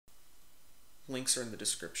Links are in the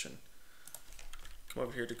description. Come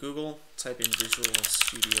over here to Google, type in Visual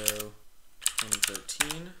Studio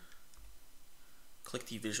 2013. Click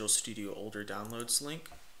the Visual Studio older downloads link.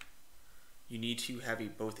 You need to have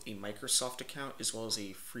both a Microsoft account as well as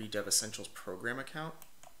a free Dev Essentials program account.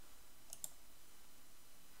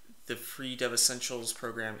 The free Dev Essentials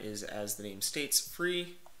program is, as the name states,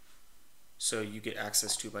 free. So you get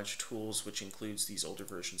access to a bunch of tools, which includes these older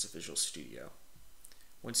versions of Visual Studio.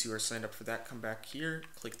 Once you are signed up for that, come back here,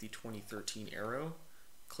 click the 2013 arrow,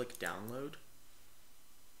 click Download.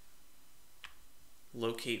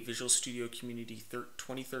 Locate Visual Studio Community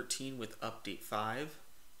 2013 with Update 5.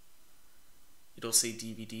 It'll say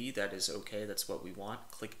DVD, that is okay, that's what we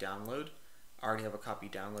want. Click Download. I already have a copy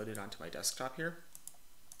downloaded onto my desktop here.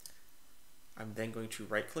 I'm then going to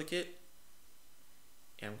right click it,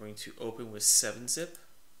 and I'm going to open with 7-zip.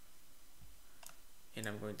 And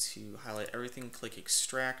I'm going to highlight everything, click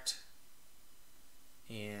Extract,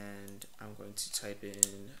 and I'm going to type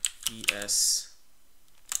in VS_ISO.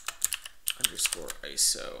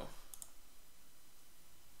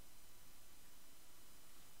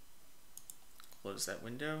 Close that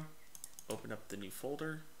window, open up the new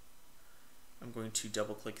folder. I'm going to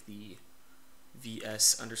double click the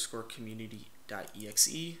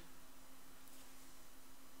VS_community.exe.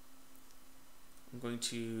 I'm going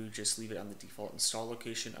to just leave it on the default install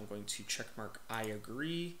location. I'm going to checkmark I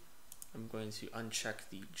agree. I'm going to uncheck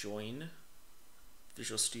the join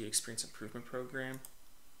Visual Studio Experience Improvement Program.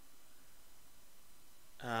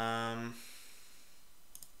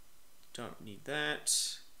 Don't need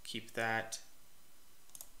that. Keep that.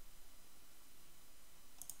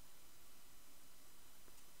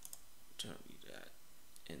 Don't need that.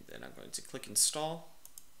 And then I'm going to click install.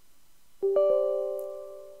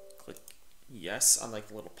 Click yes on like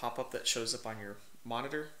the little pop-up that shows up on your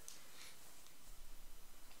monitor.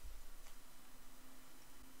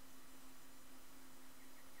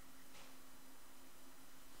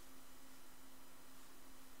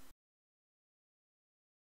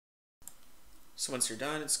 So once you're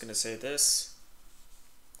done, it's going to say this.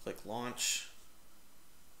 Click launch.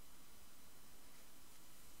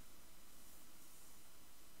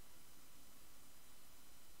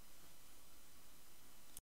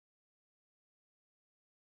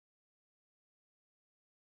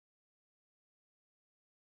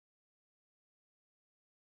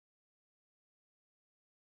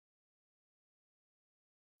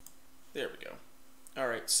 There we go.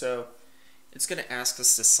 Alright, so it's going to ask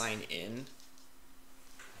us to sign in.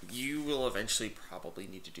 You will eventually probably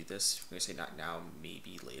need to do this. I'm going to say not now,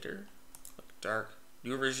 maybe later. Click dark.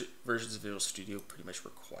 Newer versions of Visual Studio pretty much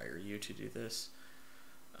require you to do this.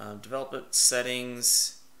 Development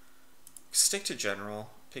settings. Stick to general.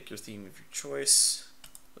 Pick your theme of your choice.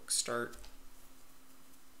 Click start.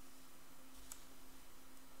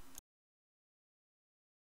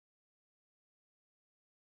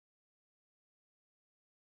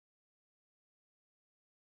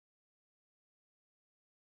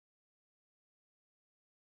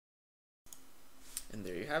 And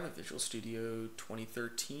there you have it, Visual Studio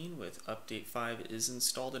 2013 with Update 5 is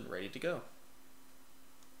installed and ready to go.